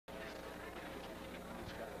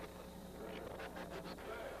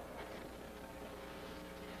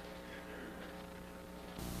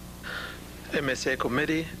MSA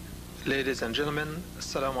Committee, ladies and gentlemen,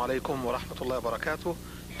 Assalamu alaikum wa rahmatullahi wa barakatuh.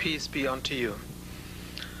 Peace be unto you.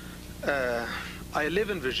 I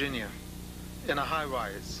live in Virginia in a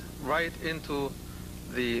high-rise right into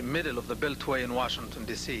the middle of the Beltway in Washington,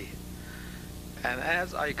 D.C. And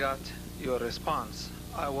as I got your response,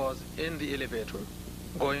 I was in the elevator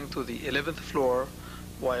going to the 11th floor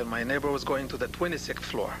while my neighbor was going to the 26th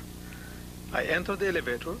floor. I entered the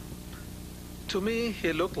elevator. To me,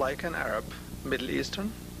 he looked like an Arab, Middle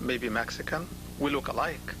Eastern, maybe Mexican. We look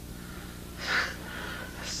alike.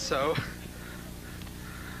 So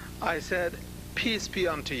I said, peace be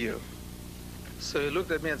unto you. So he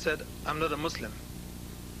looked at me and said, I'm not a Muslim.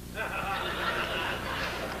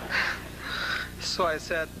 So I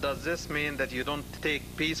said, does this mean that you don't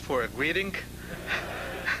take peace for a greeting?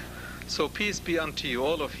 So peace be unto you,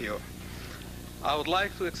 all of you. I would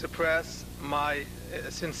like to express my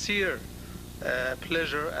sincere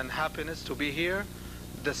pleasure and happiness to be here.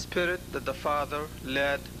 The spirit that the Father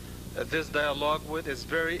led this dialogue with is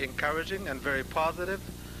very encouraging and very positive.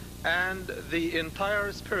 And the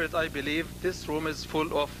entire spirit, I believe, this room is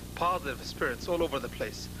full of positive spirits all over the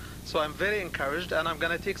place. So I'm very encouraged, and I'm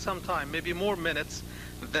going to take some time, maybe more minutes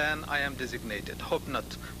than I am designated. Hope not.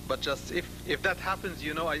 But just if that happens,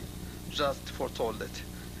 you know, I just foretold it.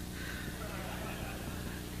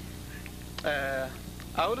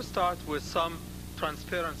 I will start with some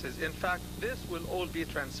transparencies. In fact, this will all be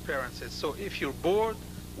transparencies. So if you're bored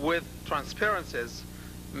with transparencies,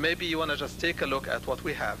 maybe you want to just take a look at what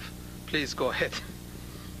we have. Please go ahead.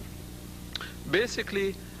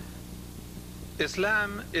 Basically,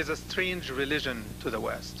 Islam is a strange religion to the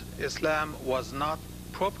West. Islam was not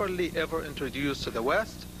properly ever introduced to the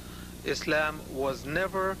West. Islam was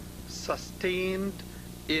never sustained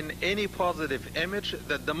in any positive image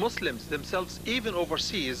that the Muslims themselves, even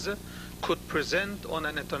overseas, could present on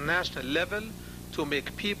an international level to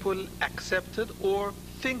make people accept it or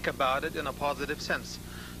think about it in a positive sense.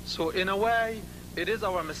 So in a way, it is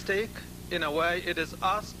our mistake. In a way, it is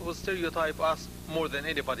us who stereotype us more than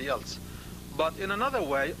anybody else. But in another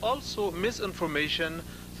way, also misinformation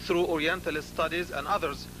through Orientalist studies and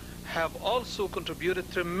others have also contributed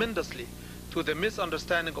tremendously to the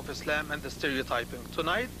misunderstanding of Islam and the stereotyping.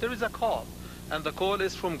 Tonight, there is a call, and the call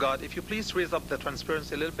is from God. If you please raise up the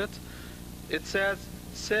transparency a little bit. It says,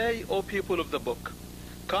 say, O people of the book,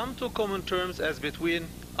 come to common terms as between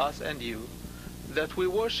us and you, that we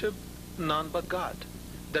worship none but God,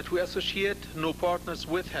 that we associate no partners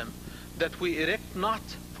with him, that we erect not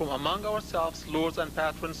from among ourselves lords and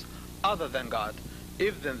patrons other than God.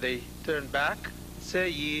 If then they turn back, say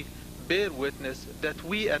ye, bear witness that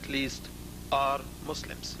we at least are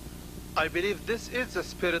Muslims. I believe this is the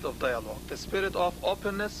spirit of dialogue, the spirit of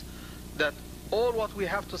openness, that all what we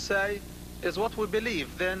have to say is what we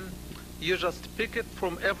believe. Then you just pick it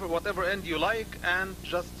from whatever end you like and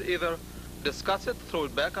just either discuss it, throw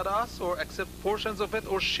it back at us, or accept portions of it,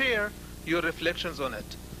 or share your reflections on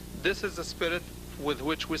it. This is the spirit with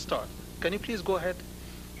which we start. Can you please go ahead?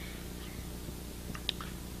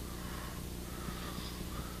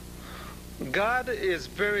 God is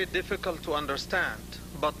very difficult to understand,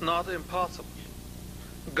 but not impossible.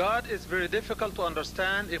 God is very difficult to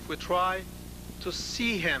understand if we try to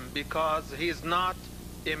see him, because he is not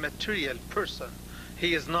a material person.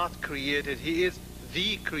 He is not created. He is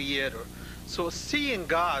the creator. So seeing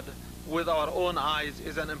God with our own eyes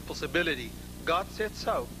is an impossibility. God said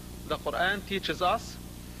so. The Quran teaches us,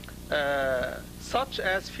 such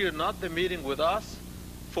as fear not the meeting with us,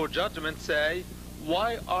 for judgment say,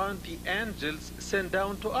 why aren't the angels sent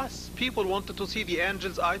down to us? People wanted to see the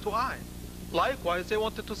angels eye to eye. Likewise, they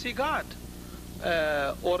wanted to see God.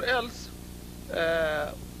 Or else,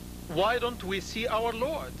 why don't we see our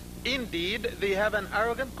Lord? Indeed, they have an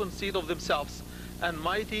arrogant conceit of themselves, and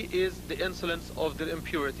mighty is the insolence of their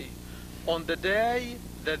impurity. On the day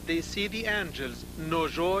that they see the angels, no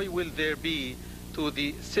joy will there be to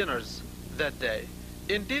the sinners that day.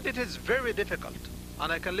 Indeed, it is very difficult,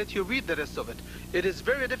 and I can let you read the rest of it. It is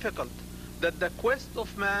very difficult that the quest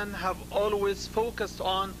of man have always focused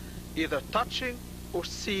on either touching or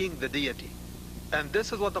seeing the deity. And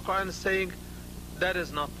this is what the Quran is saying, that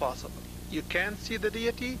is not possible. You can't see the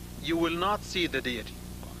deity, you will not see the deity.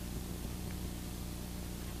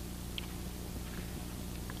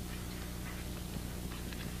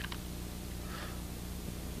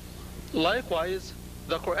 Likewise,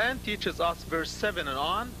 the Quran teaches us, verse 7 and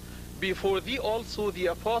on, before thee also the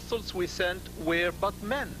apostles we sent were but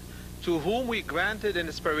men, to whom we granted an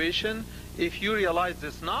inspiration. If you realize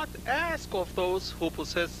this not, ask of those who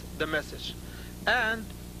possess the message. And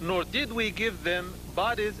nor did we give them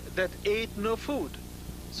bodies that ate no food,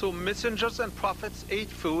 So messengers and prophets ate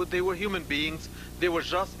food. They were human beings. They were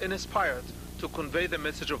just inspired to convey the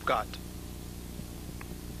message of God.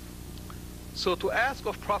 So to ask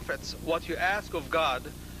of prophets what you ask of God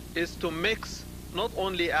is to mix not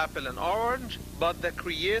only apple and orange, but the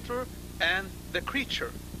creator and the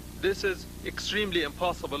creature. This is extremely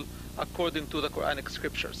impossible according to the Quranic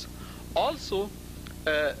scriptures. Also,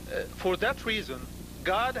 for that reason,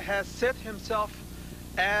 God has set himself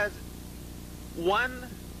as one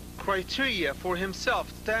criteria for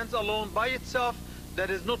himself, stands alone by itself, that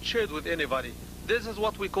is not shared with anybody. This is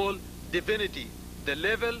what we call divinity. The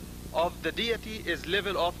level of the deity is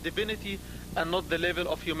level of divinity and not the level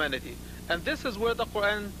of humanity. And this is where the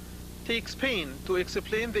Quran takes pain to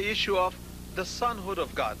explain the issue of the sonhood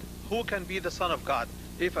of God. Who can be the son of God,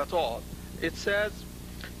 if at all? It says,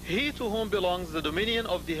 he to whom belongs the dominion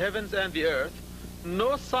of the heavens and the earth,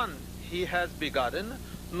 no son he has begotten,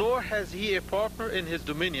 nor has he a partner in his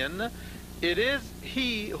dominion. It is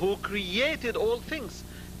he who created all things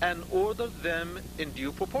and ordered them in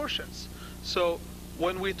due proportions. So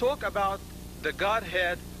when we talk about the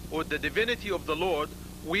Godhead or the divinity of the Lord,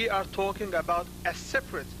 we are talking about a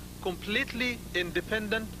separate, completely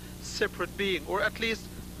independent, separate being, or at least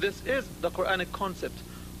this is the Quranic concept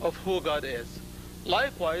of who God is.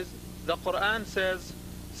 Likewise, the Quran says,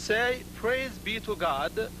 say, praise be to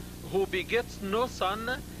God, who begets no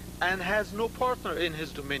son and has no partner in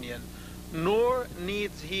his dominion, nor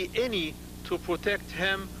needs he any to protect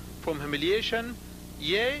him from humiliation.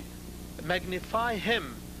 Yea, magnify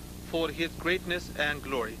him for his greatness and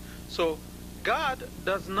glory. So God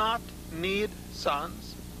does not need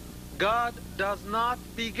sons. God does not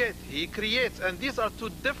beget. He creates. And these are two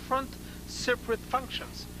different separate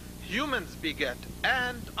functions. Humans beget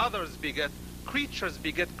and others beget. Creatures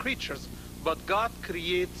beget creatures. But God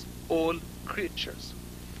creates all creatures.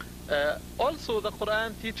 Also, the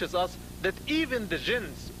Quran teaches us that even the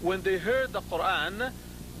jinns, when they heard the Quran,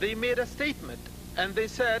 they made a statement. And they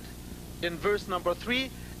said in verse number 3,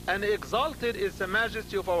 and exalted is the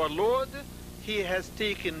majesty of our Lord. He has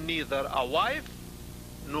taken neither a wife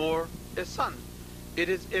nor a son. It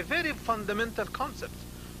is a very fundamental concept.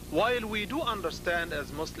 While we do understand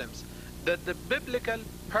as Muslims that the biblical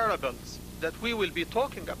parables that we will be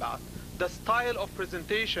talking about, the style of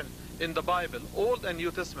presentation in the Bible, Old and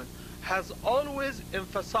New Testament, has always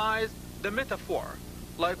emphasized the metaphor.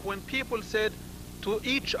 Like when people said to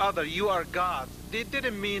each other, you are gods, they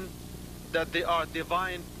didn't mean that they are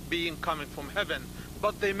divine being coming from heaven,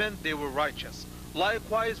 but they meant they were righteous.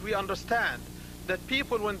 Likewise, we understand that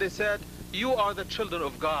people, when they said, you are the children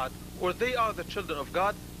of God, or they are the children of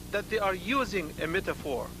God, that they are using a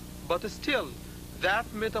metaphor. But still,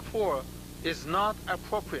 that metaphor is not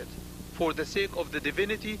appropriate for the sake of the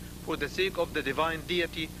divinity, for the sake of the divine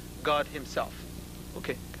deity, God himself.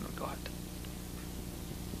 Okay, can we go ahead?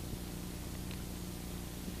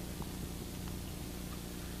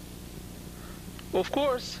 Of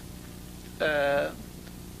course,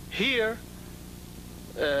 here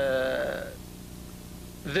there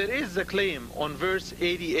is a claim on verse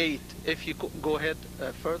 88. If you go ahead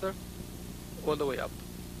further, all the way up.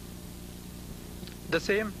 The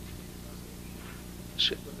same?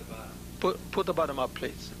 Put the bottom up,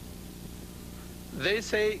 please. They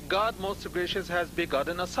say, God most gracious has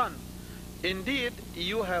begotten a son. Indeed,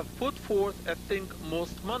 you have put forth a thing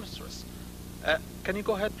most monstrous. Can you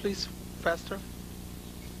go ahead, please, faster?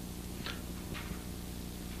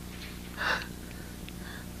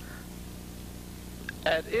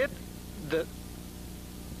 At it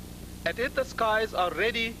the skies are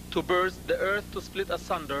ready to burst, the earth to split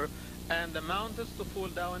asunder, and the mountains to fall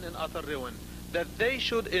down in utter ruin, that they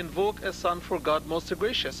should invoke a son for God most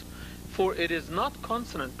gracious. For it is not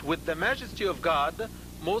consonant with the majesty of God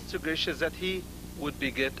most gracious that he would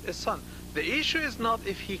beget a son. The issue is not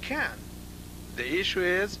if he can. The issue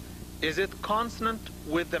is it consonant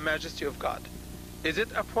with the majesty of God? Is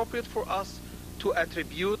it appropriate for us to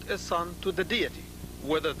attribute a son to the deity,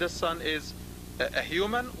 whether this son is a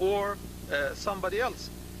human or somebody else?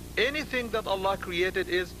 Anything that Allah created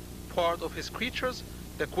is part of his creatures.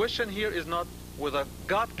 The question here is not whether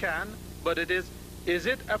God can, but it is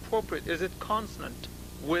it appropriate, is it consonant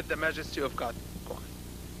with the majesty of God? Go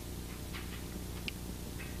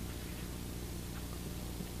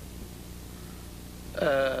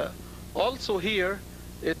on. Also here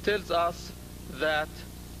it tells us that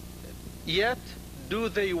yet do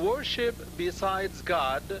they worship besides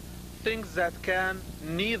God things that can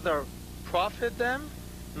neither profit them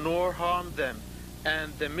nor harm them,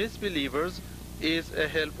 and the misbelievers is a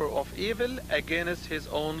helper of evil against his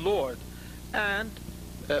own Lord. And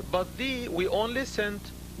but thee we only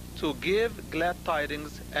sent to give glad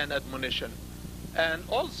tidings and admonition. And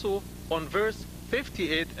also on verse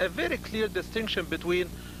 58, a very clear distinction between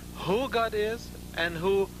who God is and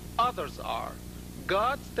who others are.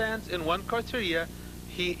 God stands in one criteria: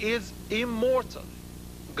 He is immortal.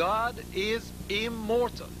 God is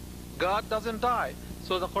immortal. God doesn't die.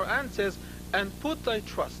 So the Quran says, and put thy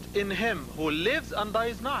trust in Him who lives and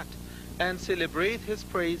dies not, and celebrate His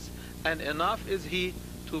praise, and enough is He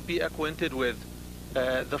to be acquainted with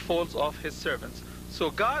the faults of His servants.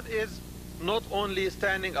 So God is not only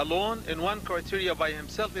standing alone in one criteria by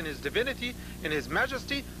Himself in His divinity, in His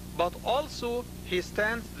majesty, but also He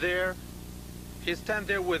stands there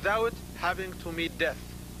without having to meet death.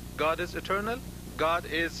 God is eternal. God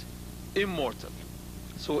is immortal.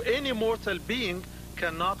 So any mortal being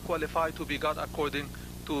cannot qualify to be God according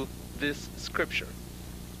to this scripture.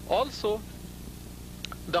 Also,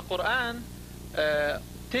 the Quran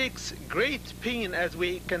takes great pain, as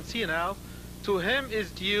we can see now. To Him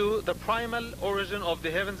is due the primal origin of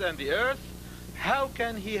the heavens and the earth. How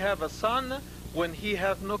can He have a son when He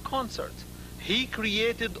hath no consort? He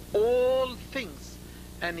created all things,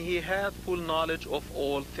 and He hath full knowledge of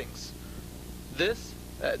all things.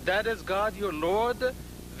 That is God your Lord.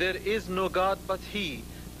 There is no God but He,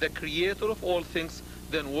 the creator of all things.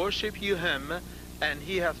 Then worship you Him, and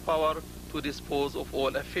He hath power to dispose of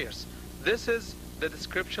all affairs. This is the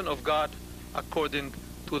description of God according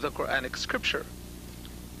to the Quranic scripture.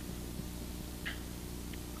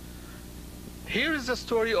 Here is the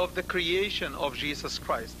story of the creation of Jesus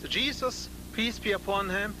Christ. Jesus, peace be upon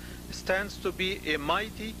Him, stands to be a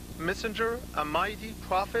mighty messenger, a mighty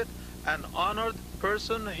prophet, an honored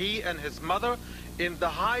person, He and His mother, in the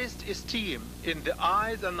highest esteem in the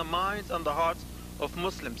eyes and the minds and the hearts of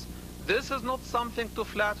Muslims. This is not something to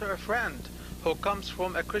flatter a friend who comes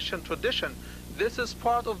from a Christian tradition. This is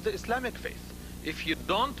part of the Islamic faith. If you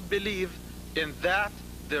don't believe in that,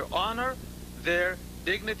 their honor, their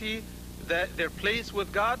dignity, their place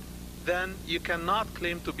with God, then you cannot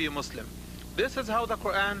claim to be a Muslim. This is how the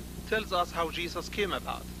Quran tells us how Jesus came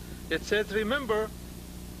about. It says, remember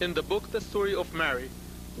in the book the story of Mary,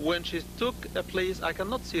 when she took a place, I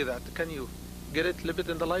cannot see that, can you get it a little bit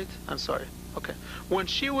in the light? I'm sorry. Okay. When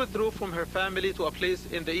she withdrew from her family to a place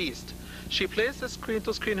in the east, she placed a screen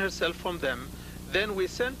to screen herself from them. Then we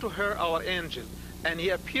sent to her our angel, and he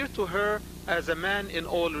appeared to her as a man in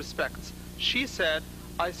all respects. She said,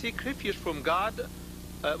 I seek refuge from God,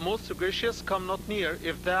 most gracious, come not near,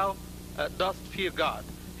 if thou dost fear God.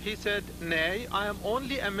 He said, nay, I am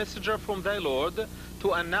only a messenger from thy Lord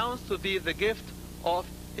to announce to thee the gift of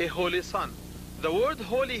a holy son. The word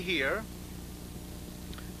holy here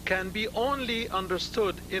can be only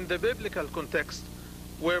understood in the biblical context,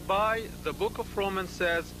 whereby the book of Romans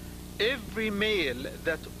says, every male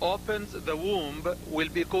that opens the womb will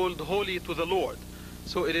be called holy to the Lord.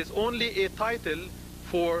 So it is only a title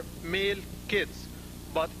for male kids.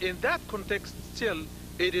 But in that context still,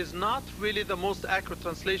 it is not really the most accurate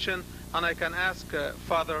translation, and I can ask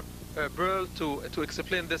Father Burl to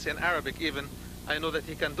explain this in Arabic even. I know that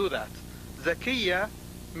he can do that. Zakiyya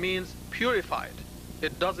means purified.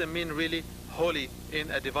 It doesn't mean really holy in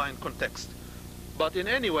a divine context. But in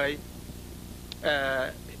any way,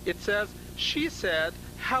 it says, she said,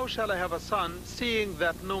 how shall I have a son, seeing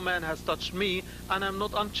that no man has touched me, and I am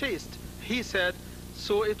not unchaste? He said,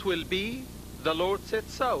 so it will be, the Lord said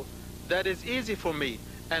so. That is easy for me,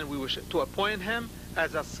 and we wish to appoint him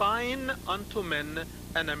as a sign unto men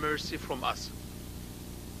and a mercy from us.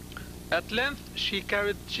 At length she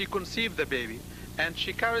conceived the baby, and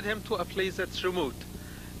she carried him to a place that's remote.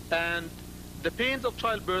 And the pains of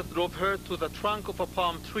childbirth drove her to the trunk of a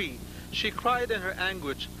palm tree. She cried in her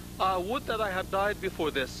anguish, ah, would that I had died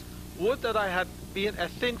before this. Would that I had been a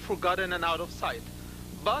thing forgotten and out of sight.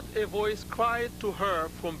 But a voice cried to her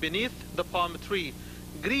from beneath the palm tree,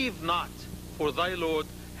 grieve not, for thy Lord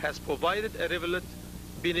has provided a rivulet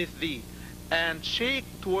beneath thee, and shake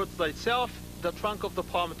towards thyself the trunk of the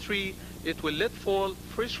palm tree, it will let fall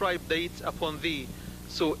fresh ripe dates upon thee.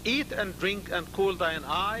 So eat and drink and cool thine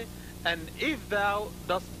eye, and if thou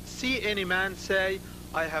dost see any man, say,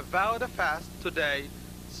 I have vowed a fast today,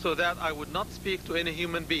 so that I would not speak to any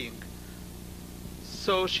human being.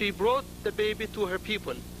 So she brought the baby to her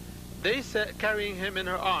people. They said, carrying him in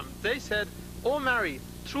her arms, they said, O Mary,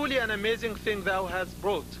 truly an amazing thing thou hast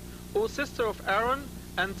brought. O sister of Aaron,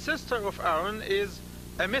 and sister of Aaron is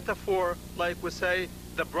a metaphor, like we say,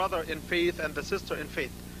 the brother in faith and the sister in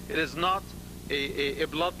faith. It is not a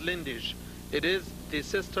blood lineage. It is the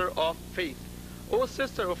sister of faith. O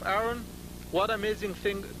sister of Aaron, what amazing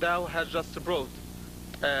thing thou hast just brought.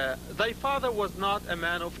 Thy father was not a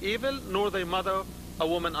man of evil, nor thy mother a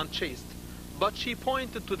woman unchaste. But she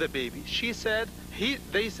pointed to the baby. She said,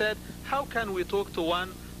 they said, how can we talk to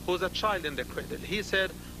one who's a child in the cradle? He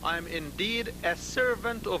said, I am indeed a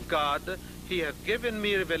servant of God. He hath given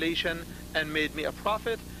me revelation and made me a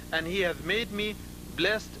prophet, and he hath made me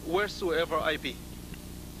blessed wheresoever I be.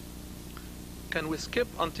 Can we skip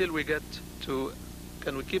until we get to,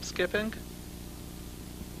 can we keep skipping?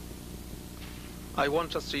 I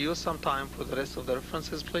want us to use some time for the rest of the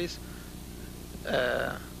references, please.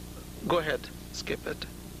 Go ahead, skip it.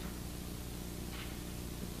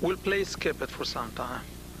 We'll play skip it for some time.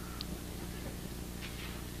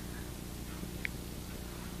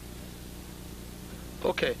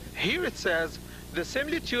 Okay, here it says, the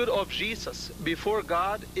similitude of Jesus before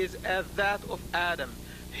God is as that of Adam.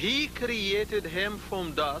 He created him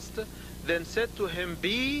from dust, then said to him,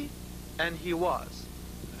 be, and he was.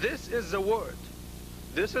 This is the word.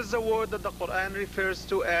 This is the word that the Quran refers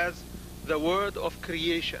to as the word of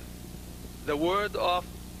creation. The word of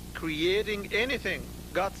creating anything.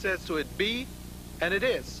 God says to it, be, and it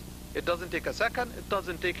is. It doesn't take a second. It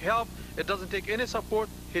doesn't take help. It doesn't take any support.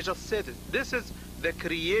 He just said it. This is the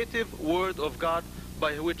creative word of God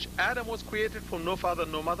by which Adam was created from no father,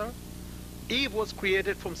 no mother. Eve was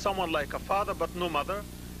created from someone like a father but no mother.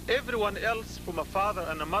 Everyone else from a father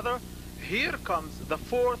and a mother. Here comes the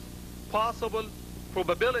fourth possible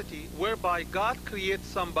probability whereby God creates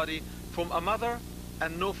somebody from a mother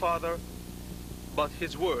and no father but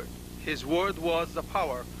his word. His word was the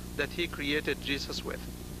power that he created Jesus with.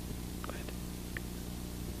 Go ahead.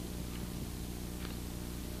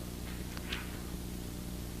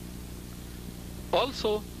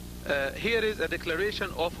 Also, here is a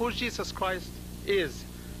declaration of who Jesus Christ is.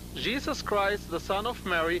 Jesus Christ, the Son of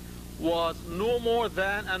Mary, was no more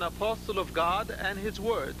than an apostle of God and his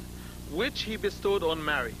word, which he bestowed on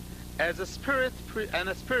Mary, as a spirit and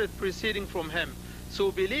a spirit proceeding from him.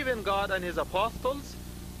 So believe in God and his apostles.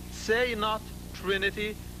 Say not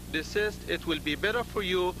Trinity, desist, it will be better for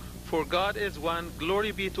you, for God is one,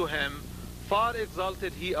 glory be to him. Far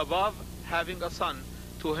exalted he above having a son.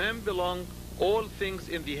 To him belong all things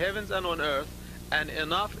in the heavens and on earth, and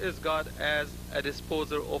enough is God as a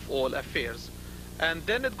disposer of all affairs. And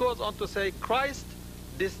then it goes on to say, Christ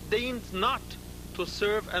disdains not to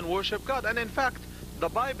serve and worship God. And in fact, the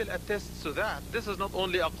Bible attests to that. This is not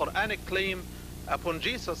only a Quranic claim upon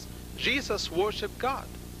Jesus. Jesus worshiped God.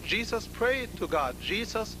 Jesus prayed to God.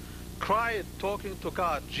 Jesus cried talking to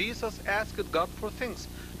God. Jesus asked God for things,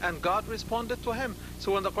 and God responded to him.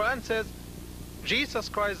 So when the Quran says Jesus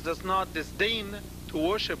Christ does not disdain to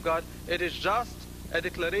worship God, it is just a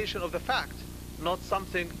declaration of the fact, not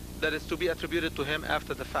something that is to be attributed to him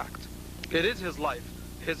after the fact. It is his life.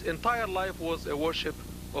 His entire life was a worship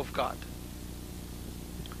of God.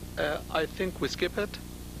 I think we skip it.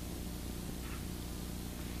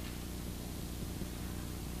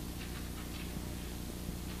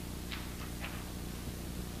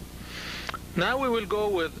 Now we will go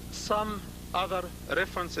with some other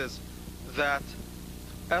references that,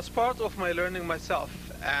 as part of my learning myself,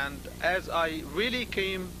 and as I really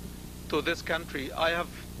came to this country, I have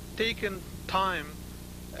taken time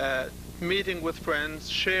meeting with friends,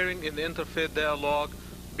 sharing in the interfaith dialogue,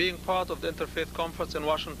 being part of the interfaith conference in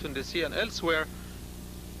Washington, D.C. and elsewhere,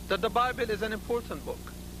 that the Bible is an important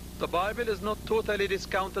book. The Bible is not totally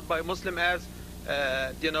discounted by Muslims as,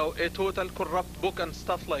 a total corrupt book and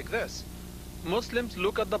stuff like this. Muslims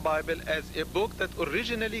look at the Bible as a book that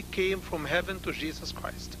originally came from heaven to Jesus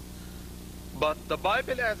Christ. But the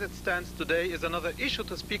Bible as it stands today is another issue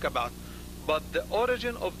to speak about. But the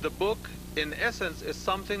origin of the book, in essence, is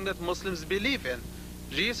something that Muslims believe in.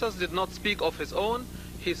 Jesus did not speak of his own.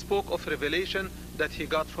 He spoke of revelation that he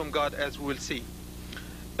got from God, as we will see.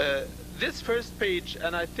 This first page,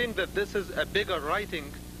 and I think that this is a bigger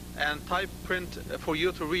writing and type print for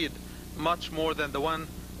you to read, much more than the one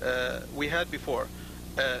we had before.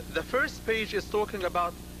 The first page is talking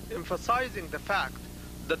about emphasizing the fact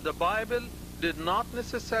that the Bible did not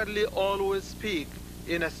necessarily always speak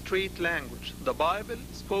in a straight language. The Bible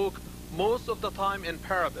spoke most of the time in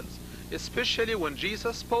parables, especially when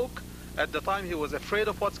Jesus spoke. At the time he was afraid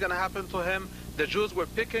of what's going to happen to him. The Jews were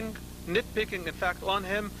nitpicking in fact on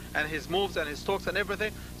him and his moves and his talks and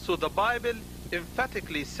everything. So the Bible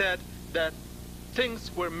emphatically said that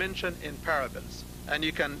things were mentioned in parables. And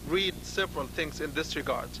you can read several things in this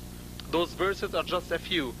regard. Those verses are just a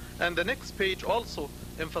few. And the next page also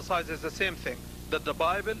emphasizes the same thing, that the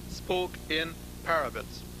Bible spoke in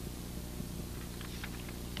parables.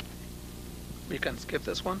 We can skip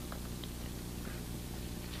this one.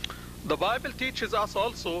 The Bible teaches us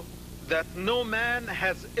also that no man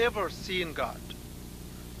has ever seen God.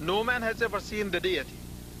 No man has ever seen the deity.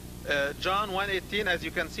 John 1:18, as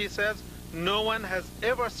you can see, says, no one has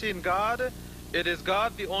ever seen God. It is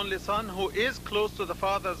God, the only Son, who is close to the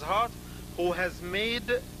Father's heart, who has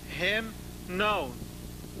made him known,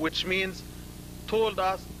 which means told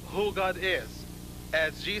us who God is,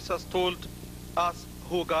 as Jesus told us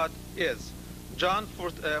who God is. John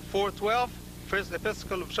 4:12, first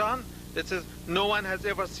epistle of John, it says, no one has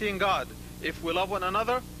ever seen God. If we love one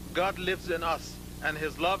another, God lives in us, and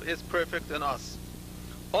his love is perfect in us.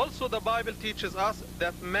 Also, the Bible teaches us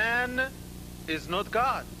that man is not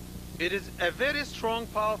God. It is a very strong,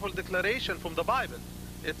 powerful declaration from the Bible.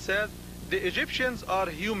 It says, the Egyptians are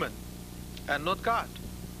human and not God.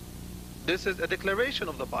 This is a declaration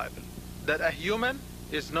of the Bible, that a human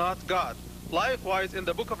is not God. Likewise, in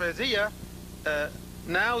the book of Isaiah,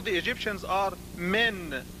 now the Egyptians are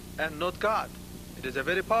men and not God. It is a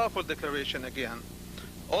very powerful declaration again.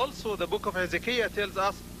 Also, the book of Hezekiah tells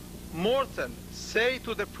us, mortal, say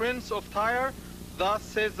to the prince of Tyre, thus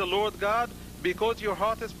says the Lord God, because your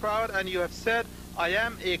heart is proud and you have said, I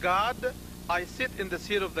am a God, I sit in the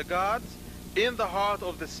seat of the gods, in the heart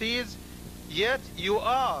of the seas, yet you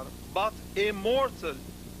are but a mortal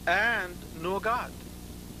and no God.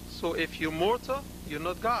 So if you're mortal, you're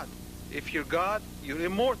not God. If you're God, you're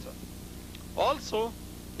immortal. Also,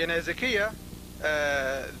 in Hezekiah,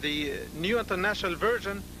 the New International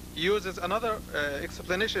Version uses another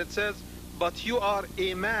explanation. It says, but you are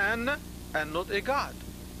a man and not a God.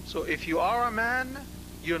 So if you are a man,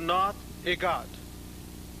 you're not a God.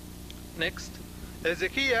 Next,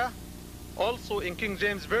 Hezekiah, also in King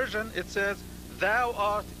James Version, it says, thou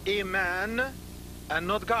art a man and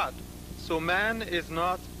not God. So man is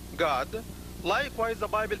not God. Likewise, the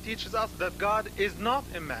Bible teaches us that God is not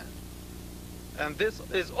a man. And this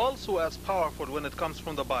is also as powerful when it comes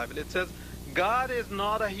from the Bible. It says, God is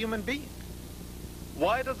not a human being.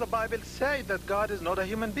 Why does the Bible say that God is not a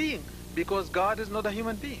human being? Because God is not a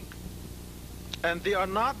human being. And they are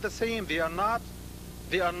not the same. They are not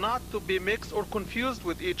to be mixed or confused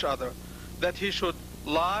with each other. That he should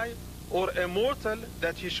lie, or immortal,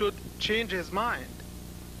 that he should change his mind.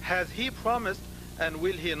 Has he promised and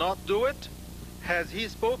will he not do it? Has he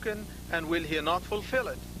spoken and will he not fulfill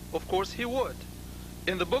it? Of course he would.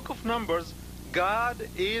 In the book of Numbers, God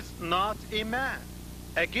is not a man.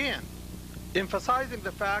 Again, emphasizing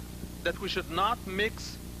the fact that we should not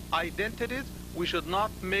mix identities, we should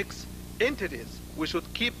not mix entities. We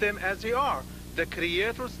should keep them as they are. The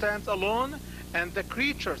Creator stands alone, and the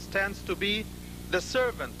creature stands to be the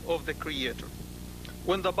servant of the Creator.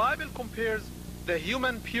 When the Bible compares the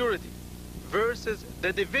human purity versus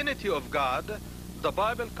the divinity of God, the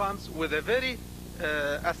Bible comes with a very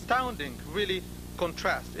astounding, really,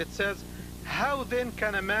 contrast. It says, how then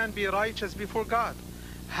can a man be righteous before God?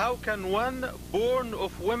 How can one born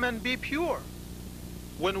of woman be pure?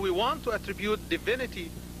 When we want to attribute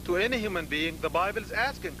divinity to any human being, the Bible is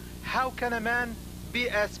asking, how can a man be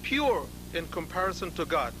as pure in comparison to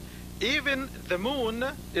God? Even the moon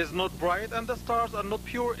is not bright and the stars are not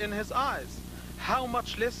pure in his eyes. How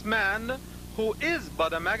much less man, who is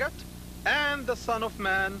but a maggot, and the Son of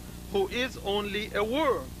Man, who is only a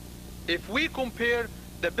worm. If we compare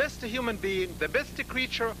the best human being, the best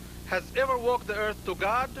creature has ever walked the earth to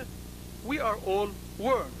God, we are all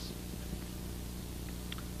worms.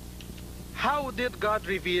 How did God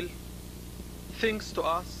reveal things to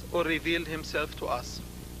us or reveal himself to us?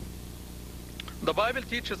 The Bible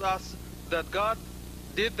teaches us that God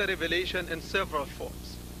did the revelation in several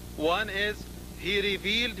forms. One is he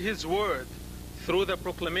revealed his word through the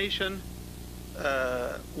proclamation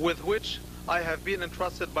with which I have been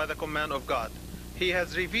entrusted by the command of God. He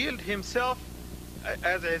has revealed himself,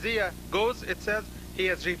 as Isaiah goes, it says, he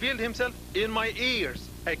has revealed himself in my ears.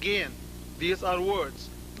 Again, these are words,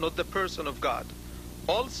 not the person of God.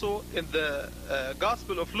 Also, in the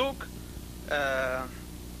Gospel of Luke,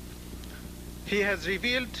 he has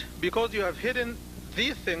revealed, because you have hidden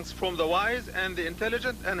these things from the wise and the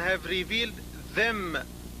intelligent and have revealed them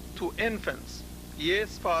to infants.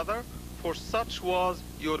 Yes, Father, for such was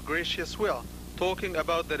your gracious will. Talking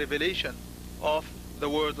about the revelation of the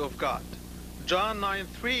Word of God. John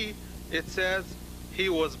 9:3, it says, he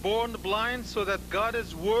was born blind so that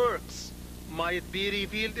God's works might be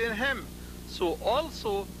revealed in him. So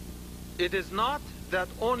also, it is not that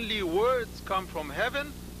only words come from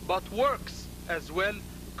heaven, but works as well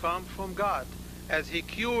come from God. As he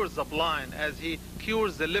cures the blind, as he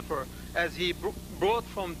cures the leper, as he brought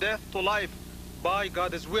from death to life by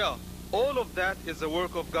God's will. All of that is the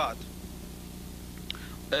work of God.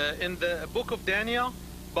 In the book of Daniel,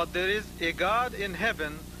 but there is a God in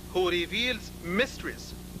heaven who reveals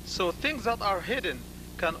mysteries. So things that are hidden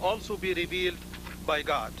can also be revealed by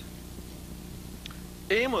God.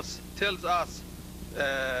 Amos tells us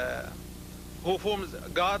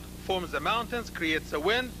God forms the mountains, creates the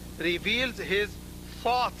wind, reveals his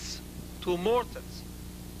thoughts to mortals.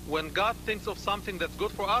 When God thinks of something that's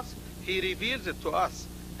good for us, he reveals it to us,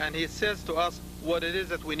 and he says to us what it is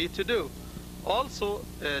that we need to do. Also,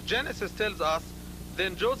 Genesis tells us,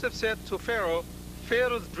 then Joseph said to Pharaoh,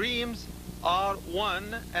 Pharaoh's dreams are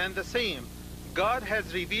one and the same. God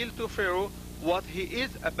has revealed to Pharaoh what he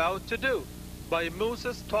is about to do. By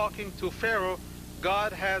Moses talking to Pharaoh,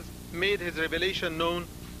 God has made his revelation known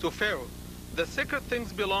to Pharaoh. The secret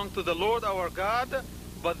things belong to the Lord our God,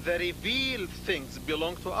 but the revealed things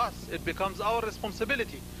belong to us. It becomes our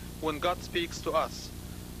responsibility when God speaks to us.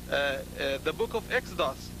 The book of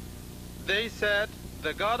Exodus, they said,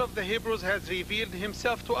 the God of the Hebrews has revealed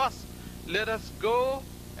himself to us. Let us go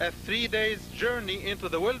a 3 days journey into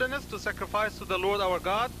the wilderness to sacrifice to the Lord our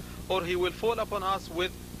God, or he will fall upon us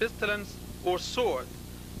with pestilence or sword.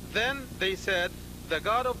 Then they said, the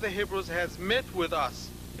God of the Hebrews has met with us,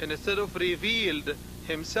 and instead of revealed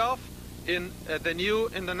himself. In the New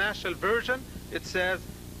International Version, it says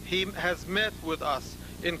he has met with us.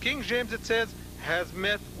 In King James it says has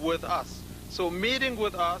met with us. So meeting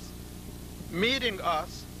with us, meeting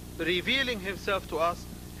us, revealing himself to us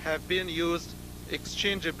have been used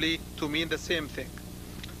exchangeably to mean the same thing.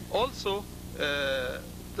 Also,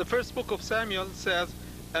 the first book of Samuel says,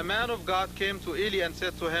 a man of God came to Eli and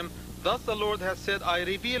said to him, thus the Lord has said, I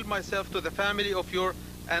revealed myself to the family of your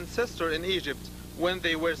ancestor in Egypt when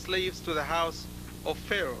they were slaves to the house of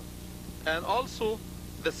Pharaoh. And also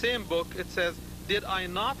the same book, it says, did I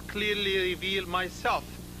not clearly reveal myself,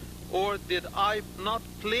 or did I not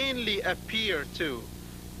plainly appear to?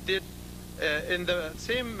 Did in the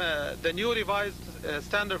same the New Revised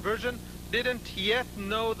Standard Version, didn't yet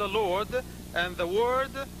know the Lord, and the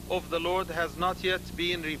word of the Lord has not yet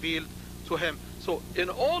been revealed to him. So in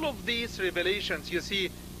all of these revelations, you see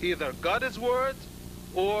either God's word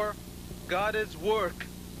or God's work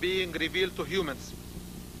being revealed to humans.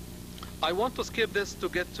 I want to skip this to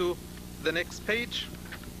get to the next page.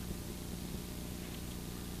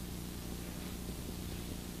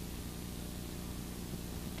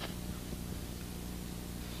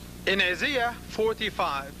 In Isaiah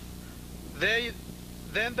 45,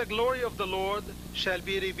 then the glory of the Lord shall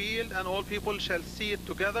be revealed, and all people shall see it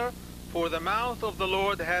together, for the mouth of the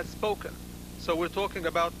Lord has spoken. So we're talking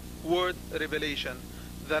about word revelation.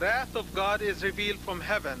 The wrath of God is revealed from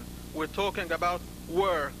heaven. We're talking about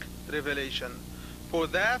work revelation. For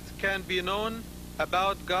that can be known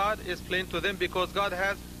about God is plain to them, because God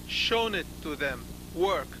has shown it to them.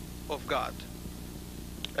 Work of God.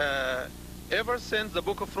 Ever since the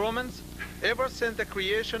book of Romans, ever since the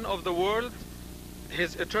creation of the world,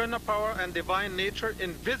 his eternal power and divine nature,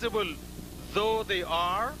 invisible though they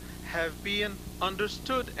are, have been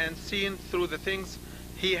understood and seen through the things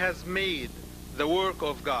he has made, the work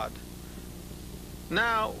of God.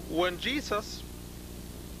 Now, when Jesus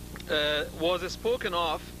was spoken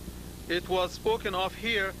of, it was spoken of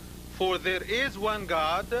here, for there is one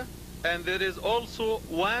God, and there is also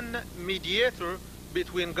one mediator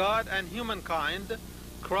between God and humankind,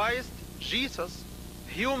 Christ Jesus,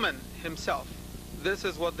 human himself. This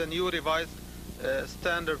is what the New Revised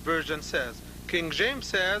Standard Version says. King James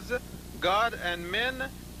says, God and men,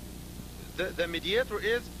 the mediator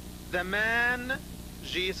is the man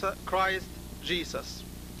Jesus, Christ Jesus.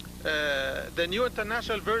 The New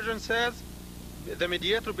International Version says the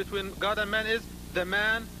mediator between God and man is the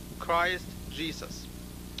man Christ Jesus.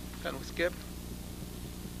 Can we skip?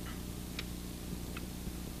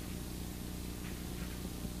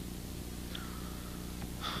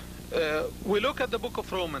 We look at the book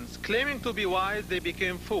of Romans. Claiming to be wise, they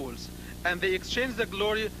became fools, and they exchanged the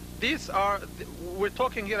glory. We're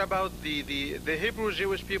talking here about the Hebrew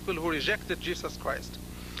Jewish people who rejected Jesus Christ.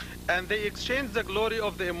 And they exchanged the glory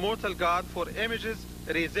of the immortal God for images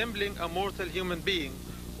resembling a mortal human being,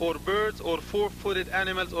 or birds, or four-footed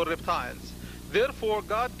animals, or reptiles. Therefore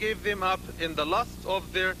God gave them up in the lusts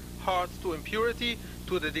of their hearts to impurity,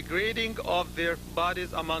 to the degrading of their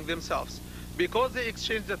bodies among themselves. Because they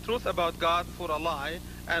exchanged the truth about God for a lie,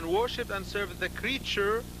 and worshipped and served the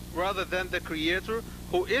creature rather than the Creator,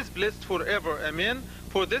 who is blessed forever. Amen.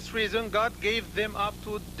 For this reason God gave them up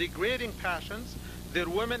to degrading passions. Their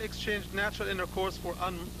women exchanged natural intercourse for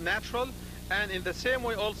unnatural, and in the same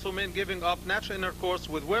way also men, giving up natural intercourse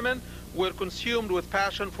with women, were consumed with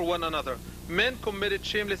passion for one another. Men committed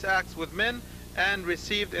shameless acts with men, and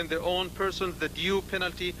received in their own persons the due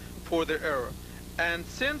penalty for their error. And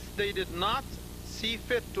since they did not see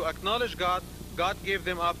fit to acknowledge God, God gave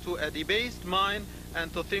them up to a debased mind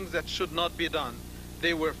and to things that should not be done.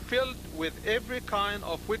 They were filled with every kind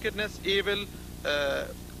of wickedness, evil,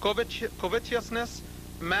 covetousness,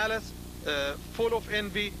 malice, full of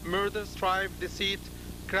envy, murder, strife, deceit,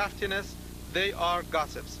 craftiness. They are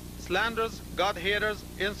gossips, slanderers, God-haters,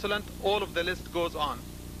 insolent. All of the list goes on.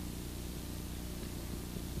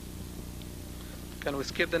 Can we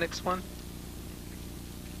skip the next one?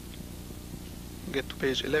 Get to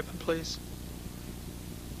page 11, please.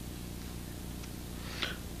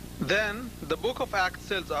 Then the book of Acts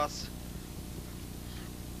tells us,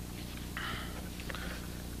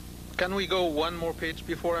 can we go one more page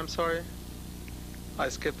before? I'm sorry, I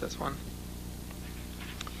skipped this one.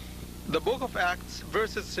 The book of Acts,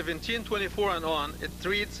 verses 17, 24 and on, it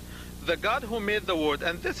reads, the God who made the world,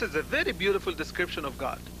 and this is a very beautiful description of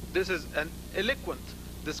God. This is an eloquent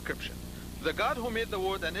description. The God who made the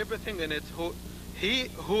world and everything in it, he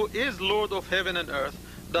who is Lord of heaven and earth,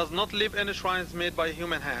 does not live in shrines made by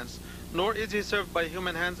human hands, nor is he served by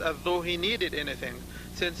human hands as though he needed anything,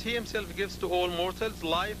 since he himself gives to all mortals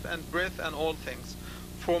life and breath and all things.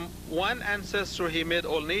 From one ancestor he made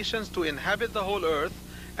all nations to inhabit the whole earth,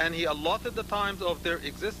 and he allotted the times of their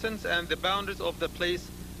existence and the boundaries of the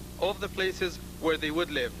places where they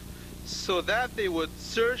would live, so that they would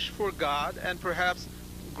search for God and perhaps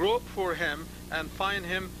grope for him and find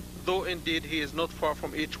him, though indeed he is not far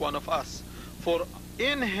from each one of us. For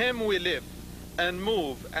in him we live and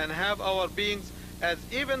move and have our beings, as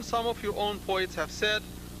even some of your own poets have said,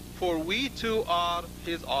 for we too are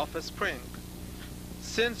his offspring.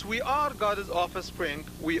 Since we are God's offspring,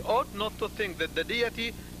 we ought not to think that the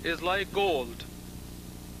deity is like gold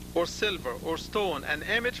or silver or stone, an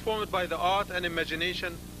image formed by the art and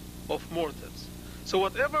imagination of mortals. So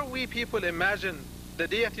whatever we people imagine the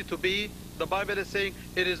deity to be, the Bible is saying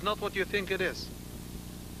it is not what you think it is.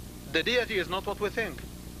 The deity is not what we think.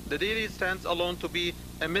 The deity stands alone to be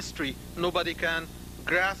a mystery. Nobody can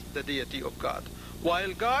grasp the deity of God.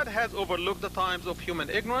 While God has overlooked the times of human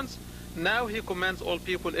ignorance, now he commands all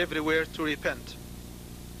people everywhere to repent.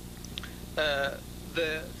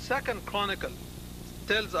 The second chronicle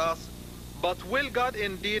tells us, but will God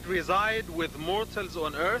indeed reside with mortals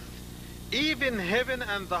on earth? Even heaven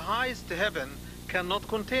and the highest heaven cannot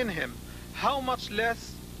contain him. How much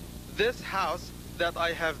less this house that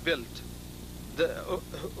I have built?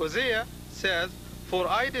 Hosea says, for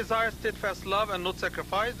I desire steadfast love and not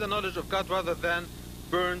sacrifice, the knowledge of God rather than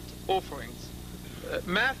burnt offerings.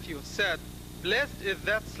 Matthew said, blessed is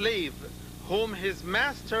that slave whom his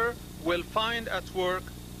master will find at work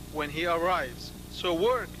when he arrives. So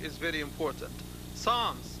work is very important.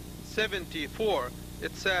 Psalms 74,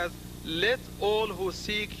 it says, let all who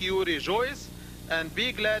seek you rejoice and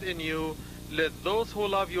be glad in you. Let those who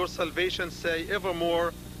love your salvation say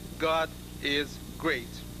evermore, God is great.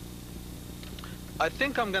 I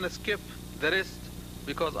think I'm going to skip the rest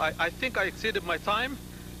because I think I exceeded my time.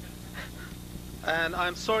 And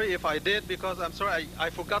I'm sorry if I did, because I'm sorry I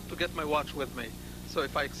forgot to get my watch with me. So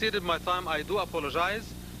if I exceeded my time, I do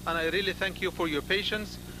apologize. And I really thank you for your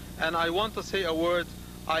patience. And I want to say a word.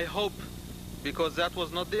 I hope, because that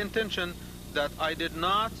was not the intention, that I did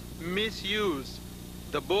not misuse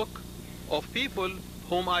the book of people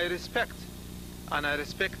whom I respect. And I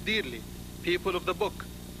respect dearly people of the book,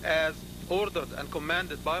 as ordered and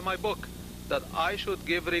commanded by my book, that I should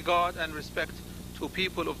give regard and respect to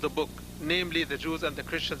people of the book, namely the Jews and the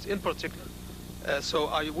Christians in particular. So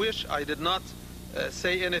I wish I did not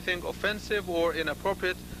say anything offensive or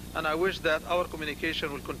inappropriate, and I wish that our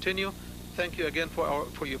communication will continue. Thank you again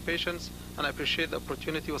for your patience, and I appreciate the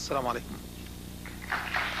opportunity. Wassalamu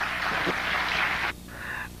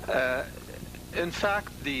alaikum. In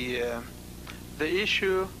fact, the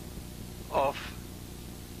issue of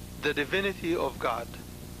the divinity of God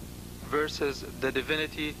versus the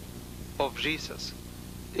divinity of Jesus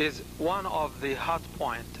is one of the hot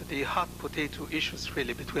potato issues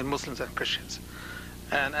really between Muslims and Christians.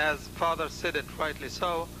 And as Father said it rightly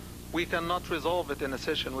so, we cannot resolve it in a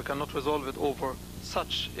session, we cannot resolve it over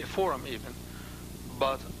such a forum even.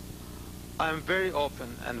 But I'm very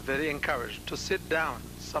open and very encouraged to sit down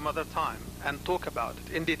some other time and talk about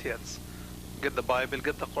it in details. Get the Bible,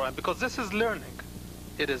 get the Quran, because this is learning.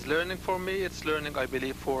 It is learning for me, it's learning, I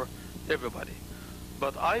believe, for everybody.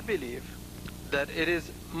 But I believe that it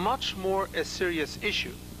is much more a serious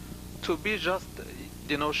issue to be just,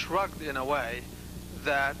 shrugged in a way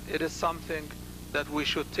that it is something that we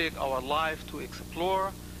should take our life to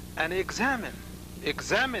explore and examine.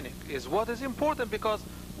 Examining is what is important, because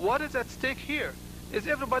what is at stake here is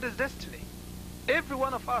everybody's destiny. Every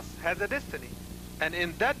one of us has a destiny. And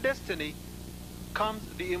in that destiny comes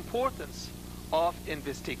the importance of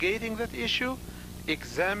investigating that issue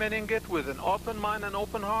examining it with an open mind and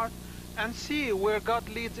open heart, and see where God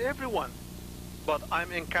leads everyone. But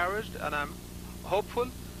I'm encouraged and I'm hopeful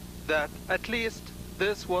that at least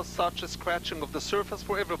this was such a scratching of the surface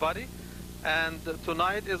for everybody, and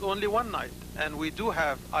tonight is only one night, and we do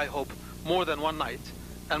have, I hope, more than one night,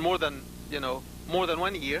 and more than, more than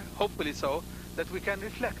 1 year, hopefully so, that we can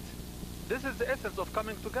reflect. This is the essence of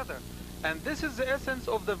coming together, and this is the essence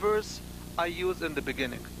of the verse I used in the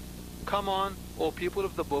beginning. Come on, O people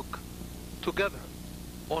of the book, together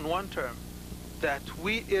on one term, that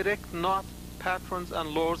we erect not patrons and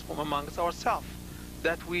lords from amongst ourselves,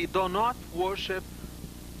 that we do not worship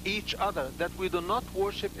each other, that we do not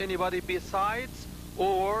worship anybody besides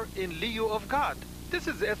or in lieu of God. This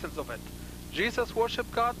is the essence of it. Jesus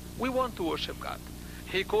worshiped God, we want to worship God.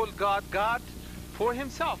 He called God God for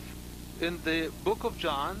himself. In the book of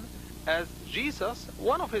John, as Jesus,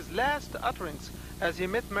 one of his last utterings as he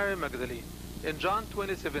met Mary Magdalene, in John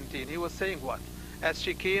 20:17, he was saying what? As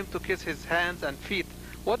she came to kiss his hands and feet,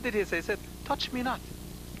 what did he say? He said, touch me not,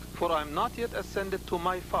 for I am not yet ascended to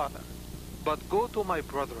my Father, but go to my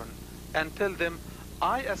brethren and tell them,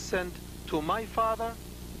 I ascend to my Father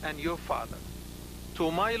and your Father,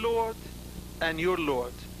 to my Lord and your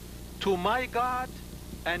Lord, to my God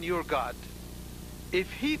and your God.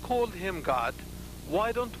 If he called him God,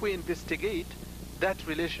 why don't we investigate that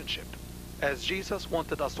relationship as Jesus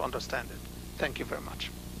wanted us to understand it? Thank you very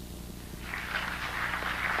much.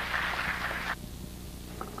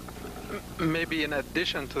 Maybe in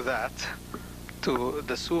addition to that, to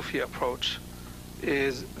the Sufi approach,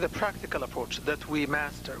 is the practical approach that we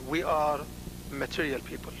master. We are material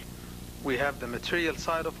people. We have the material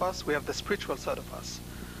side of us, we have the spiritual side of us.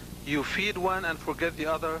 You feed one and forget the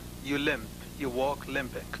other, you limp, you walk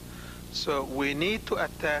limping. So we need to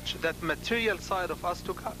attach that material side of us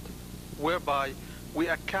to God, whereby we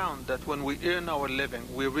account that when we earn our living,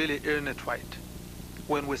 we really earn it right.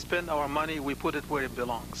 When we spend our money, we put it where it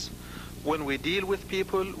belongs. When we deal with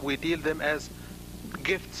people, we deal them as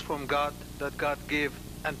gifts from God that God gave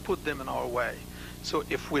and put them in our way. So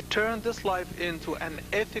if we turn this life into an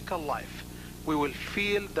ethical life, we will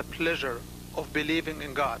feel the pleasure of believing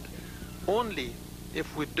in God only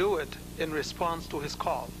if we do it in response to his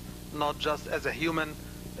call, not just as a human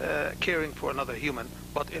caring for another human,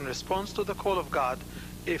 but in response to the call of God.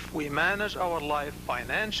 If we manage our life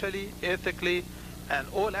financially, ethically, and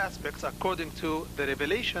all aspects according to the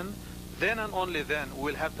revelation, then and only then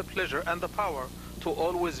we'll have the pleasure and the power to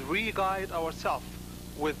always re-guide ourselves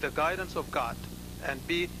with the guidance of God and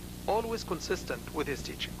be always consistent with his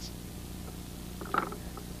teachings.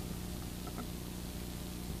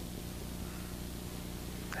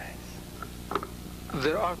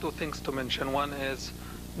 There are two things to mention. One is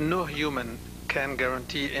no human can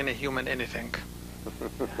guarantee any human anything.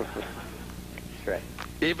 That's right.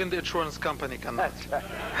 Even the insurance company cannot. That's right.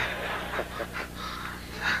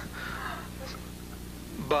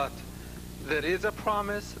 But there is a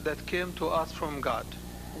promise that came to us from God,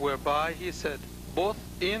 whereby he said, both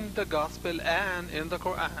in the gospel and in the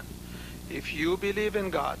Quran, if you believe in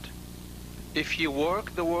God, if you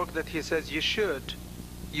work the work that he says you should,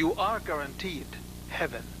 you are guaranteed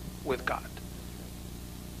heaven with God.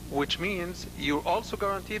 Which means you're also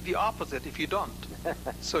guaranteed the opposite if you don't.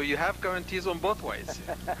 So you have guarantees on both ways.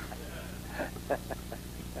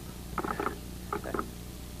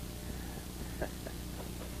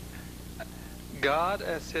 God,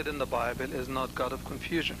 as said in the Bible, is not God of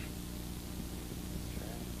confusion.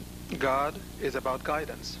 God is about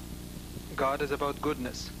guidance. God is about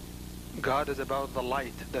goodness. God is about the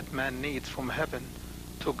light that man needs from heaven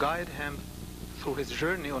to guide him through his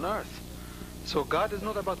journey on earth. So God is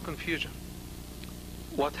not about confusion.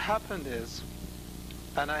 What happened is,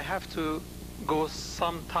 and I have to go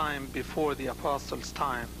some time before the apostles'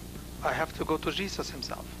 time, I have to go to Jesus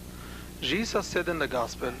himself. Jesus said in the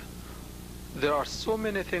gospel, there are so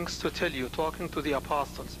many things to tell you, talking to the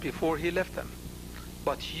apostles before he left them,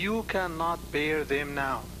 but you cannot bear them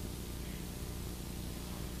now.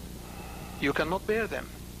 You cannot bear them.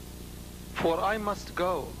 For I must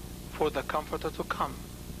go for the Comforter to come.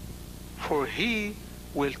 For he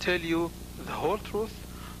will tell you the whole truth,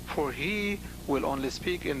 for he will only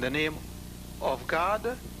speak in the name of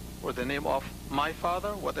God or the name of my Father,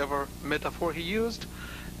 whatever metaphor he used,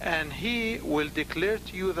 and he will declare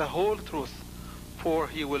to you the whole truth, for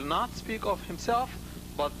he will not speak of himself,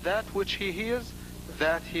 but that which he hears,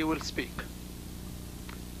 that he will speak.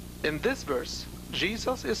 In this verse,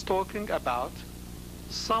 Jesus is talking about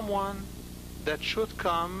someone that should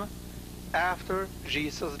come after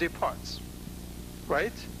Jesus departs,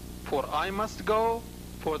 right? For I must go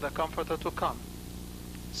for the Comforter to come.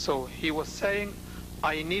 So he was saying,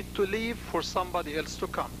 I need to leave for somebody else to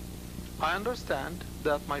come. I understand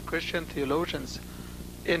that my Christian theologians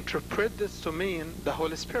interpret this to mean the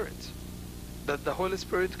Holy Spirit. That the Holy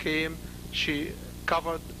Spirit came, she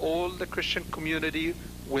covered all the Christian community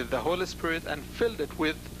with the Holy Spirit and filled it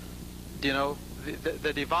with,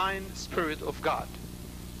 the divine Spirit of God.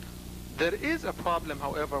 There is a problem,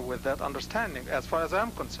 however, with that understanding as far as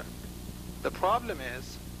I'm concerned. The problem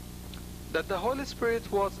is that the Holy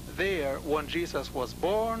Spirit was there when Jesus was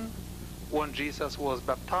born, when Jesus was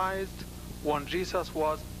baptized, when Jesus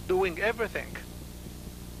was doing everything.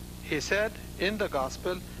 He said in the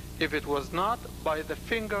gospel, if it was not by the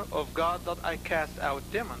finger of God that I cast out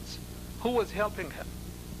demons, who was helping him?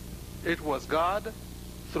 It was God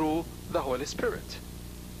through the Holy Spirit.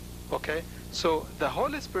 Okay? So the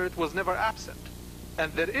Holy Spirit was never absent.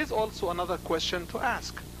 And there is also another question to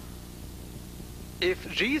ask.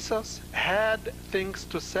 If Jesus had things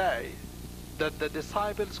to say that the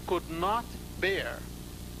disciples could not bear,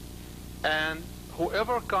 and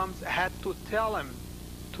whoever comes had to tell him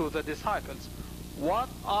to the disciples, what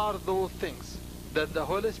are those things that the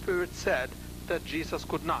Holy Spirit said that Jesus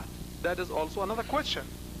could not? That is also another question.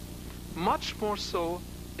 Much more so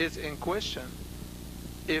is in question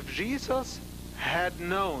if Jesus had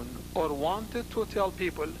known or wanted to tell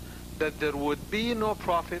people that there would be no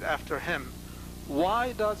prophet after him,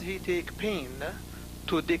 why does he take pain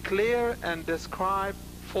to declare and describe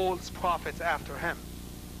false prophets after him?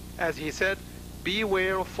 As he said,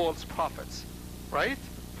 beware of false prophets, right?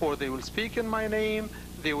 For they will speak in my name,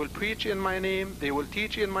 they will preach in my name, they will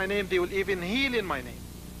teach in my name, they will even heal in my name,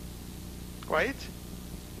 right?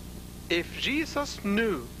 If Jesus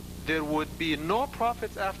knew there would be no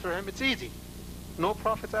prophets after him, it's easy. No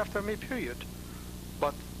prophets after me, period.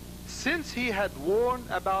 But since he had warned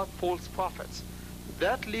about false prophets,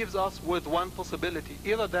 that leaves us with one possibility,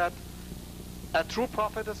 either that a true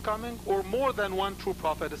prophet is coming or more than one true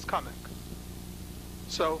prophet is coming.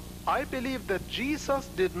 So I believe that Jesus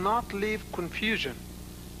did not leave confusion.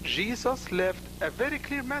 Jesus left a very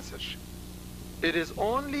clear message. It is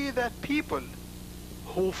only that people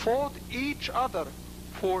who fought each other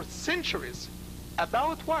for centuries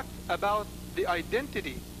about what? About the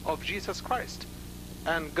identity of Jesus Christ.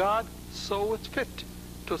 And God saw it fit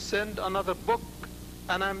to send another book.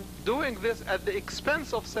 And I'm doing this at the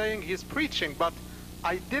expense of saying he's preaching, but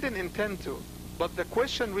I didn't intend to. But the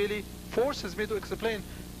question really forces me to explain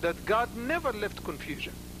that God never left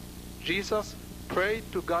confusion. Jesus prayed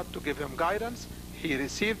to God to give him guidance. He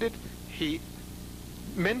received it. He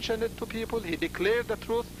mentioned it to people. He declared the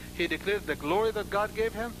truth. He declared the glory that God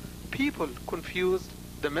gave him. People confused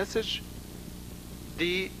the message,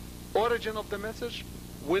 the origin of the message,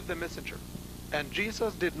 with the messenger. And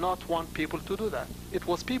Jesus did not want people to do that. It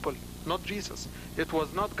was people, not Jesus. It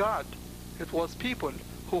was not God. It was people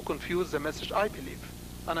who confused the message, I believe.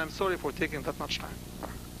 And I'm sorry for taking that much time.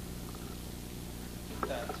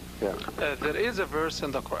 There is a verse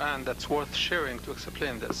in the Quran that's worth sharing to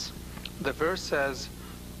explain this. The verse says,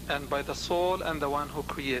 and by the soul and the one who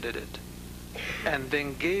created it, and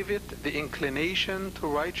then gave it the inclination to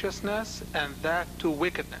righteousness and that to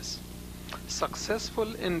wickedness.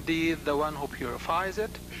 Successful indeed the one who purifies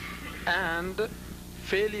it, and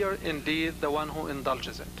failure indeed the one who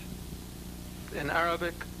indulges it. In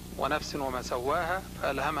Arabic, وَنَفْسٍ وَمَا سَوَّاهَا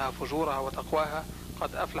فَأَلْهَمَهَا فُجُورَهَا وَتَقْوَاهَا قَدْ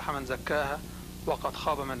أَفْلَحَ مَنْ زَكَّاهَا وَقَدْ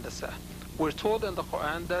خَابَ مَنْ دَسَّاهَا. We're told in the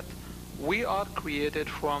Quran that we are created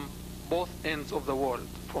from both ends of the world,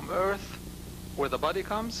 from earth, where the body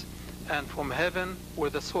comes, and from heaven, where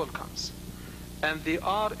the soul comes. And they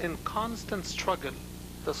are in constant struggle.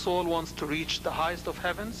 The soul wants to reach the highest of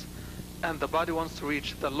heavens, and the body wants to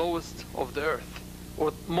reach the lowest of the earth,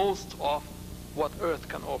 or most of what earth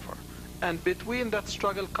can offer. And between that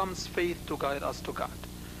struggle comes faith to guide us to God.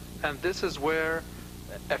 And this is where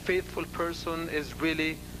a faithful person is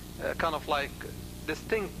really kind of like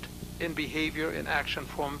distinct in behavior, in action,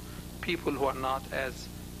 from people who are not as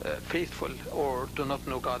faithful or do not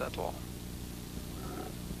know God at all.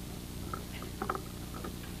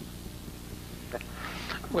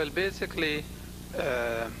 Well, basically,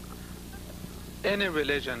 any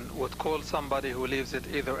religion would call somebody who leaves it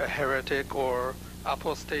either a heretic or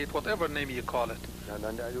apostate, whatever name you call it.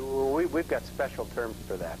 No. We've got special terms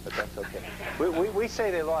for that, but that's okay. We say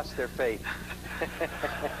they lost their faith.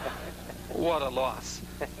 What a loss.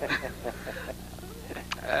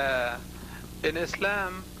 In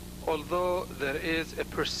Islam, although there is a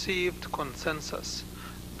perceived consensus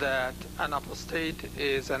that an apostate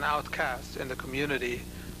is an outcast in the community,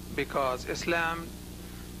 because Islam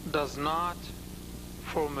does not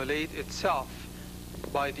formulate itself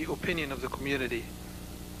by the opinion of the community.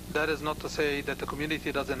 That is not to say that the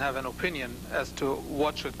community doesn't have an opinion as to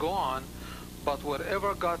what should go on, but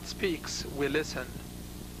wherever God speaks, we listen.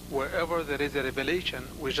 Wherever there is a revelation,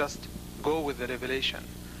 we just go with the revelation.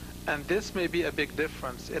 And this may be a big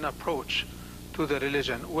difference in approach to the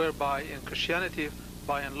religion, whereby in Christianity,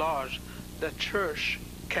 by and large, the church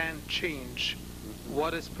can change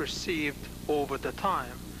what is perceived over the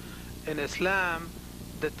time. In Islam,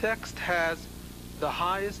 the text has the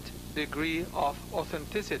highest degree of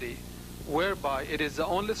authenticity, whereby it is the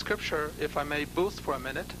only scripture, if I may boast for a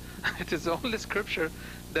minute, it is the only scripture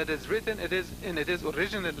that is written in its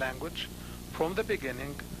original language from the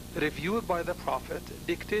beginning, reviewed by the Prophet,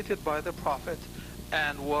 dictated by the Prophet,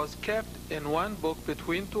 and was kept in one book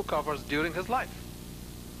between two covers during his life.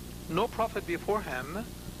 No prophet before him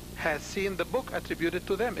has seen the book attributed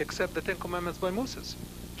to them except the Ten Commandments by Moses.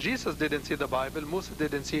 Jesus didn't see the Bible, Moses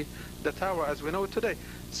didn't see the Torah as we know it today.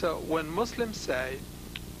 So when Muslims say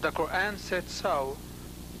the Quran said so,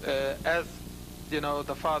 as you know,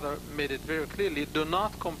 the Father made it very clearly, do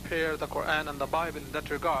not compare the Quran and the Bible in that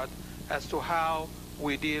regard as to how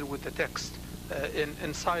we deal with the text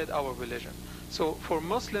inside our religion. So for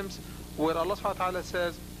Muslims, where Allah subhanahu wa ta'ala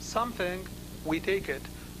says something, we take it.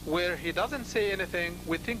 Where he doesn't say anything,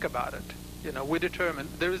 we think about it. You know, we determine.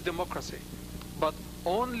 There is democracy. But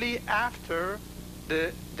only after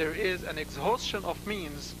there is an exhaustion of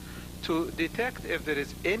means to detect if there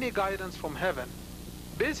is any guidance from heaven,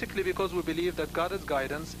 basically because we believe that God's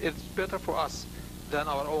guidance is better for us than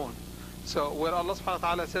our own. So where Allah subhanahu wa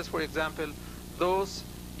ta'ala says, for example, those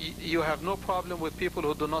you have no problem with people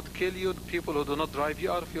who do not kill you, people who do not drive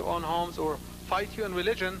you out of your own homes or fight you in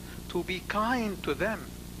religion, to be kind to them,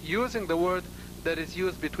 using the word that is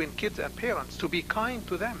used between kids and parents, to be kind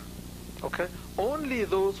to them. Okay? Only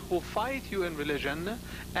those who fight you in religion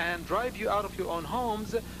and drive you out of your own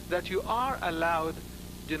homes, that you are allowed,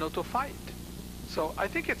 you know, to fight. So I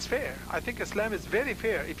think it's fair. I think Islam is very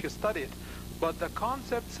fair if you study it. But the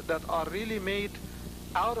concepts that are really made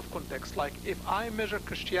out of context, like if I measure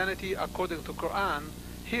Christianity according to Quran,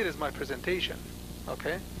 here is my presentation.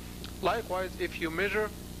 Okay? Likewise, if you measure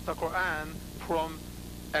the Quran from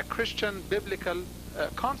a Christian biblical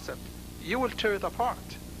concept, you will tear it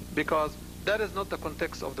apart, because that is not the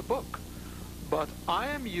context of the book. But I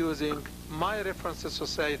am using my references to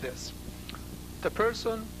say this. The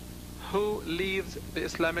person who leaves the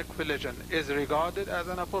Islamic religion is regarded as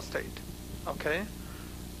an apostate. Okay?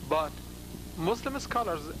 But Muslim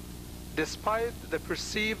scholars, despite the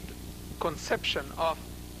perceived conception of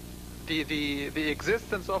the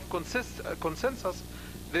existence of consensus,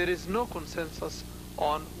 there is no consensus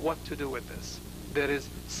on what to do with this. There is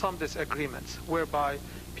some disagreements whereby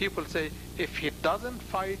people say, if he doesn't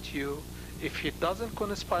fight you, if he doesn't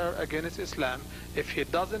conspire against Islam, if he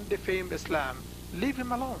doesn't defame Islam, leave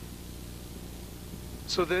him alone.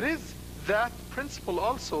 So there is that principle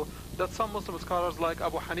also that some Muslim scholars like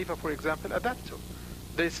Abu Hanifa, for example, adapt to.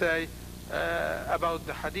 They say about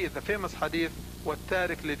the hadith, the famous hadith,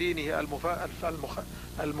 وَالتَّارِكْ لِدِينِهِ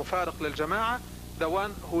الْمُفَارِقْ لِلْجَمَاعَةِ, the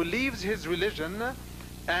one who leaves his religion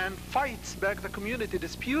and fights back the community,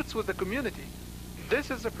 disputes with the community. This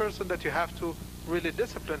is the person that you have to really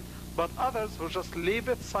discipline. But others who just leave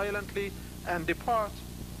it silently and depart,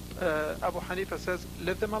 Abu Hanifa says,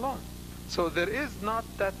 let them alone. So there is not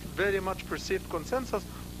that very much perceived consensus,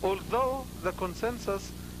 although the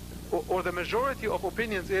consensus or the majority of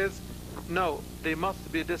opinions is, no, they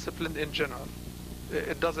must be disciplined in general.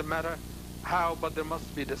 It doesn't matter how, but there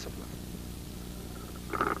must be discipline.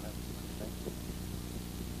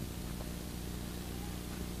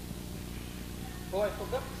 Oh, I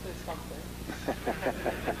forgot to say something.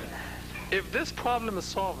 If this problem is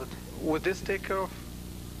solved, would this take care of?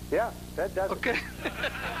 Yeah, that does. Okay.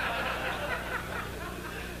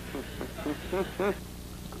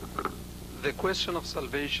 The question of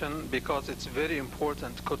salvation, because it's very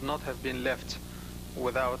important, could not have been left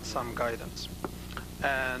without some guidance.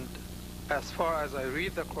 And as far as I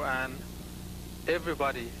read the Quran,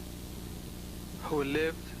 everybody who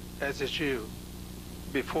lived as a Jew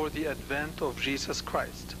before the advent of Jesus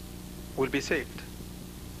Christ will be saved.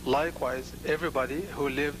 Likewise, everybody who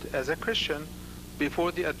lived as a Christian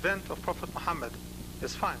before the advent of Prophet Muhammad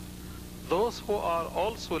is fine. Those who are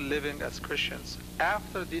also living as Christians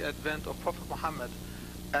after the advent of Prophet Muhammad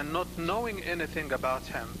and not knowing anything about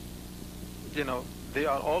him, you know, they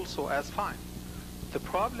are also as fine. The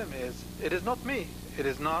problem is, it is not me. It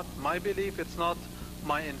is not my belief. It's not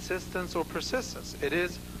my insistence or persistence. It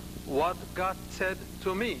is what God said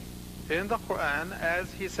to me in the Quran,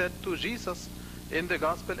 as he said to Jesus in the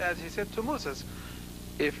Gospel, as he said to Moses.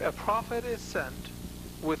 If a prophet is sent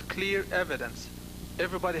with clear evidence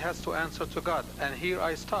everybody has to answer to God. And here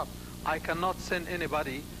I stop. I cannot send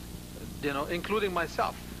anybody, including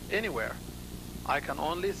myself, anywhere. I can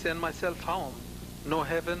only send myself home. No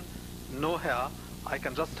heaven, no hell. I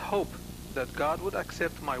can just hope that God would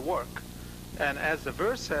accept my work. And as the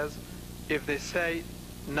verse says, if they say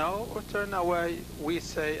no or turn away, we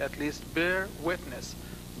say at least bear witness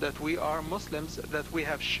that we are Muslims, that we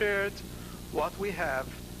have shared what we have,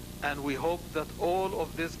 and we hope that all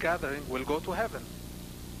of this gathering will go to heaven.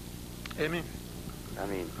 Amen.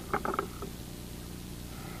 Amen.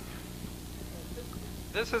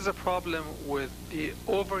 This is a problem with the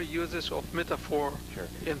overusage of metaphor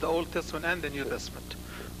in the Old Testament and the New Testament,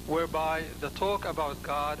 whereby the talk about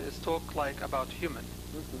God is talk like about human.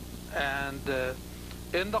 And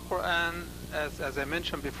in the Quran, as I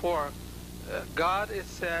mentioned before, God is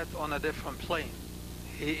set on a different plane.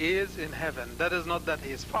 He is in heaven. That is not that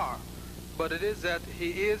he is far, but it is that he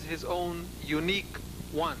is his own unique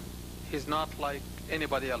one. He's not like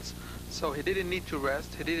anybody else. So he didn't need to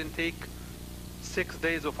rest. He didn't take 6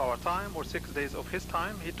 days of our time or 6 days of his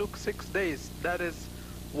time. He took 6 days. That is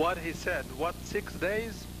what he said. What 6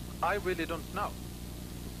 days? I really don't know.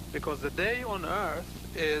 Because the day on earth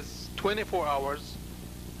is 24 hours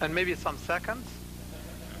and maybe some seconds.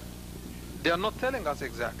 They are not telling us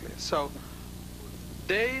exactly. So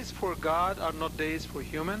days for God are not days for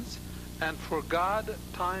humans, and for God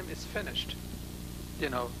time is finished.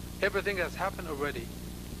 Everything has happened already.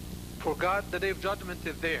 For God the day of judgment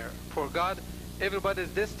is there. For God everybody's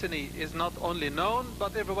destiny is not only known,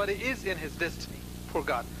 but everybody is in his destiny. For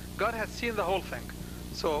God has seen the whole thing.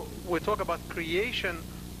 So we talk about creation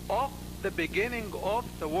of the beginning of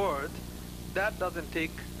the world. That doesn't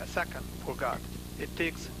take a second for God. It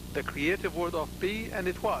takes the creative word of be, and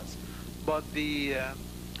it was. But the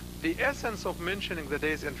essence of mentioning the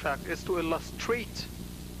days, in fact, is to illustrate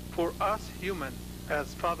for us human,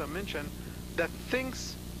 as Father mentioned, that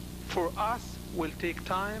things for us will take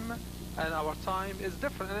time, and our time is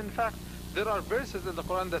different. And in fact, there are verses in the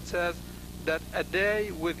Quran that says that a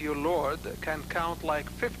day with your Lord can count like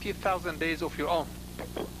 50,000 days of your own.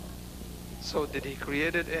 So did he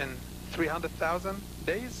create it in 300,000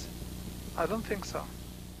 days? I don't think so.